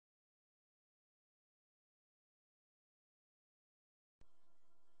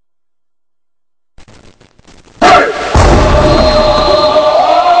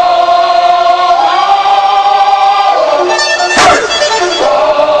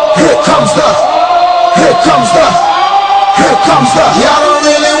comes the, here comes the, here comes the. Y'all don't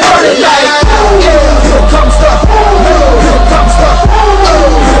really want it like that. Here comes the, here comes the,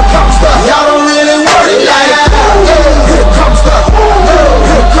 here comes the. Y'all don't really want it like that. Here comes the,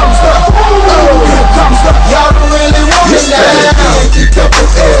 here comes the, here comes the. Y'all don't really want it like that.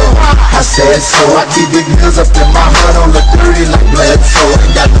 I said so, I keep big bills up in my heart on the 30 like blood, so I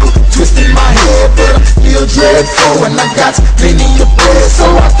ain't got no twist in my head, but I'm still dreadful, and I got plenty of bread, so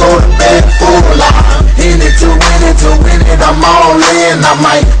I throw the bag full. I'm in it to win it, I'm all in. I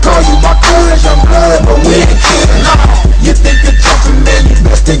might call you my cuz, young blood, but we ain't kidding. You think you're jumping, man, you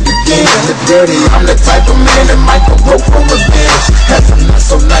best think again. The dirty, I'm the type of man that might go for revenge. Had some not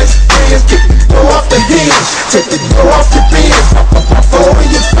so nice friends, kick the door off the hinge, take the door off your bins, pop up my phone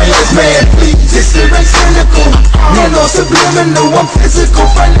in your fans. Man, please, this shit ain't cynical. Man, no subliminal, I'm physical,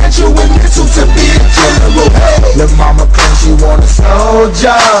 financial, and mental to be a general. Hey, the mama claims she want a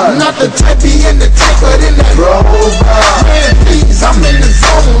soldier, not the type be in the tank, but in that rover. Man, please, I'm in the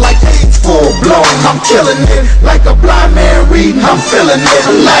zone like AIDS full blown. I'm killing it like a blind man reading, I'm feeling it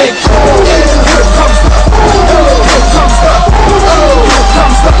like, here comes the, here comes the, here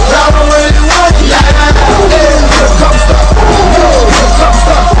comes the. Y'all don't really want it like that. Here comes the, here comes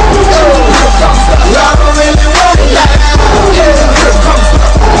the, here comes the. Y'all don't really want it like that. Here comes the,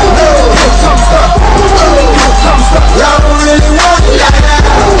 here comes the, here comes the. Y'all don't really want it like that.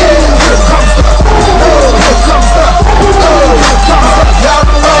 Here comes the, here comes the, here comes the. Y'all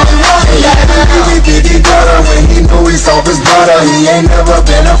don't really want it like that. He gutter when he know he's off his butter. He ain't never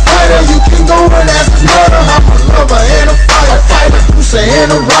been a fighter. You can go and ask his mother. I'm a lover and a fighter. You say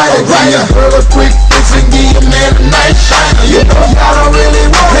and a writer. Give your girl a quick fix and give your man a nice shiner. You know y'all don't really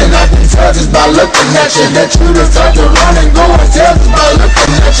want it. And I can tell just by looking at you that you just start to run and go and tell just by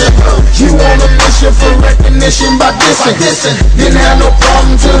looking at you. You on a mission for recognition by dissing. Didn't have no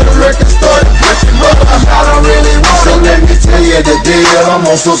problem till the record started flipping. Brother, y'all don't really want it. So let me tell you the deal. I'm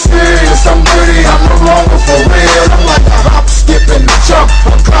on so serious, I'm dirty, I'm no longer for real. I'm like a hop, skip, and a jump,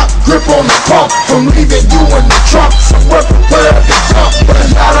 a clock grip on the pump. From leaving you in the trunk, somewhere prepared to dump. But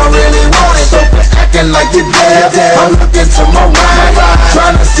y'all don't really want it, so quit acting like you're dead. I'm looking to my right,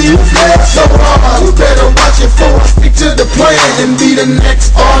 trying to see who's next. So you better watch it before I stick to the plan and be the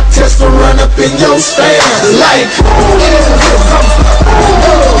next artist to run up in your stand. Like, here comes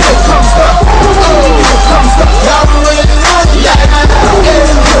the